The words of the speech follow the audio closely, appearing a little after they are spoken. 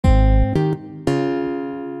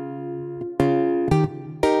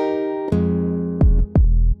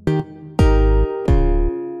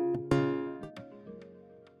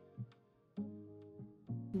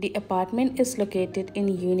The apartment is located in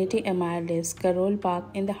Unity Amaryllis, Karol Bagh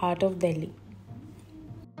in the heart of Delhi.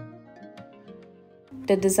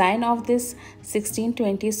 The design of this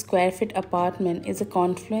 1620 square feet apartment is a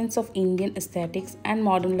confluence of Indian aesthetics and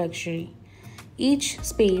modern luxury. Each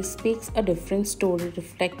space speaks a different story,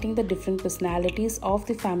 reflecting the different personalities of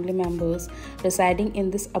the family members residing in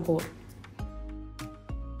this abode.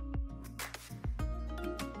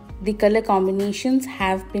 The color combinations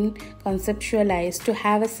have been conceptualized to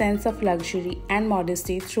have a sense of luxury and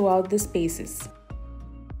modesty throughout the spaces.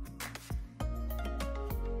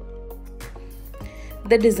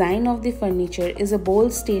 The design of the furniture is a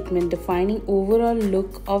bold statement defining overall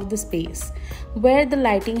look of the space, where the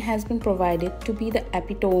lighting has been provided to be the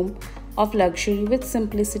epitome of luxury with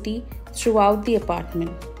simplicity throughout the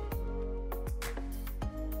apartment.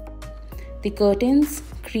 The curtains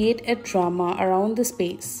create a drama around the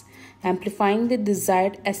space, amplifying the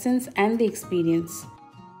desired essence and the experience.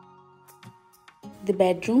 The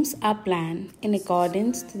bedrooms are planned in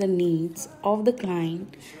accordance to the needs of the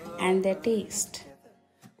client and their taste.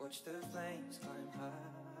 Watch the flames climb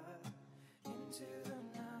high into the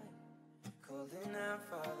night, calling out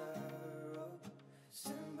Father,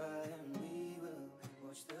 stand by and we will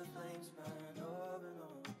watch the flames burn over and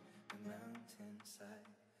on the mountainside.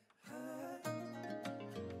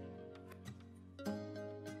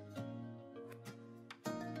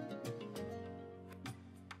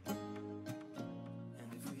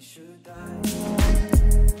 And if we should die